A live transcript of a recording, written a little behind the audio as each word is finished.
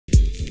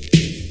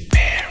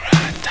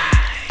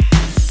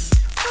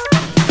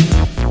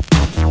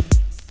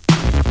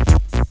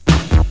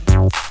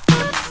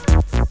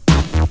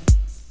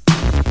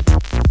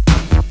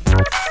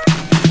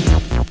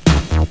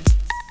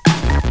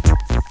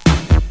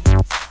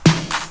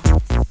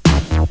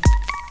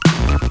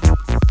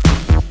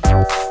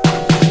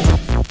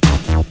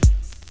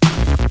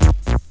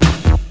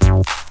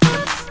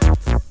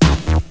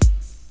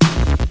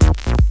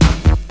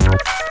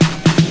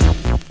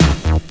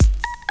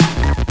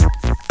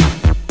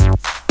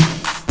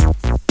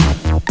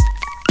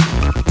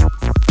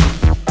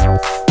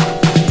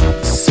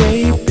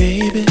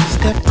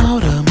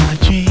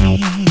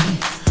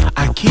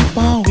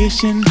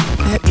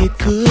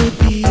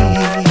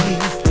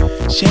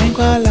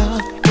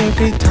love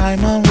every time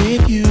I'm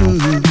with you.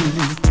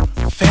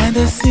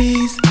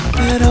 Fantasies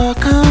that all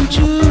come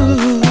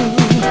true.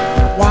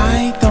 Why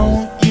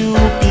don't you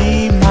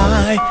be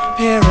my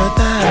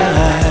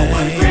paradise?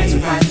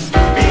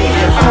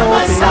 Oh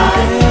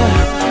baby,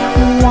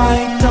 why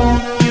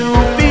don't you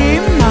be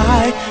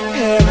my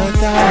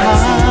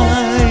paradise?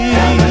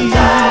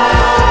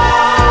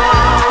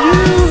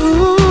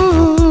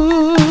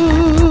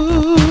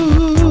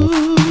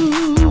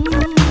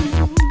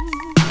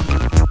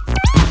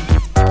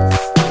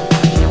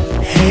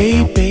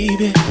 Hey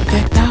baby,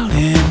 decked out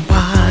in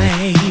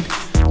white,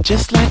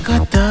 just like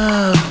a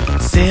dove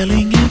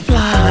sailing in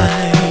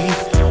flight.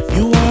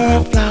 You are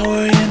a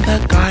flower in the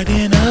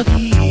Garden of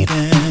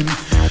Eden.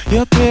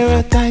 You're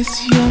paradise,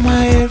 you're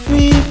my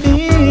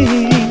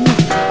everything.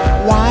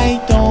 Why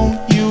don't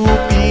you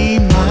be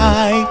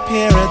my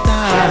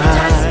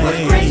paradise? Oh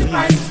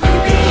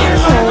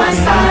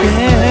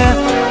baby,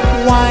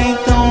 why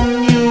don't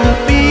you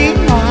be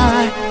my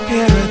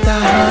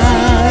paradise?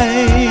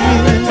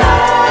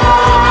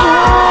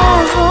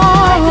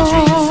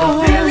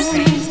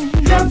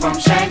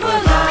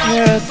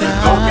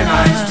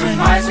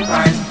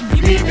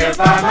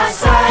 By my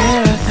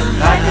side,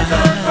 like a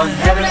dove from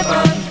heaven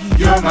above.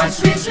 You're my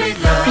sweet, sweet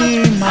love.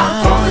 Be my,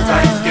 I'll roll the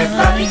dice, get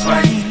lucky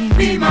twice.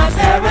 Be my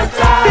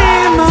paradise. be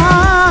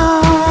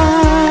mine,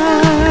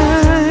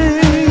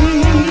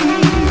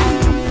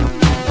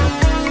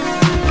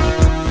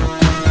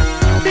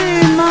 be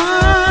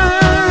mine.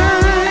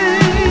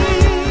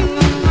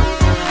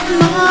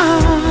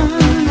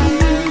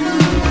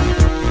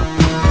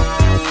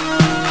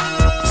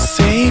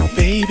 Say,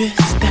 baby,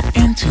 step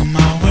into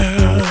my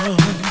world.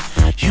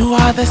 You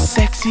are the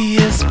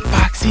sexiest,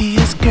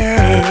 foxiest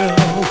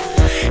girl.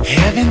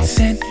 Heaven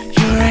sent,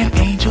 you're an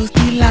angel's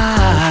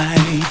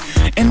delight.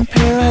 In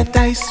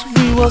paradise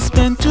we will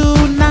spend